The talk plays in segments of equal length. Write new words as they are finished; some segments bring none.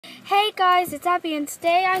Hey guys, it's Abby and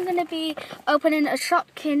today I'm going to be opening a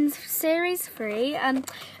Shopkins Series 3 and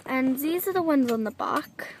these are the ones on the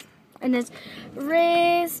back. And there's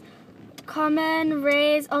Rares, Common,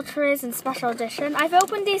 Rares, Ultra Rares and Special Edition. I've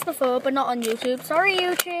opened these before but not on YouTube. Sorry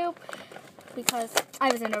YouTube, because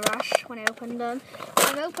I was in a rush when I opened them.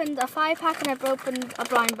 I've opened a 5-pack and I've opened a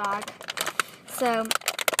blind bag. So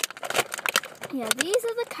yeah, these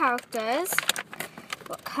are the characters.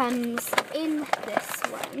 What comes in this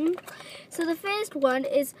one. So the first one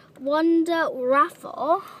is Wonder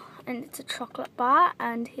Raffle, and it's a chocolate bar,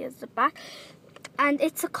 and here's the back, and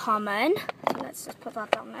it's a common, so let's just put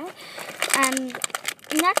that down there. And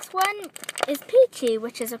next one is Peachy,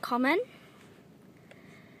 which is a common,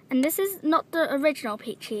 and this is not the original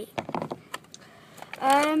Peachy.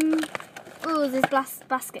 Oh, there's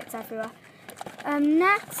baskets everywhere.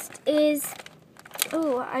 Next is,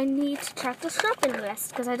 oh, I need to check the shopping list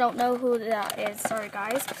because I don't know who that is. Sorry,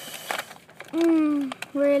 guys.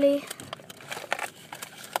 Really?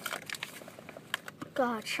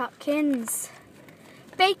 God, Shopkins.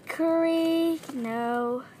 Bakery.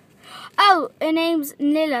 No. Oh, her name's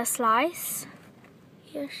Nilla Slice.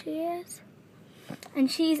 Here she is.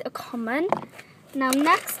 And she's a common. Now,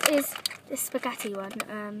 next is the spaghetti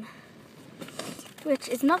one. Which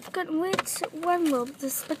is not good. Which one will the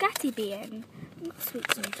spaghetti be in? Not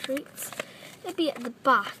sweets and treats. It'd be at the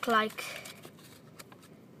back, like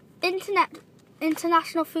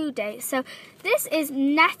International Food Day. So this is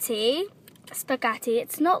Netty spaghetti.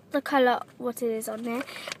 It's not the colour what it is on there.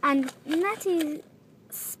 And Netty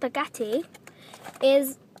spaghetti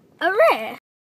is a rare.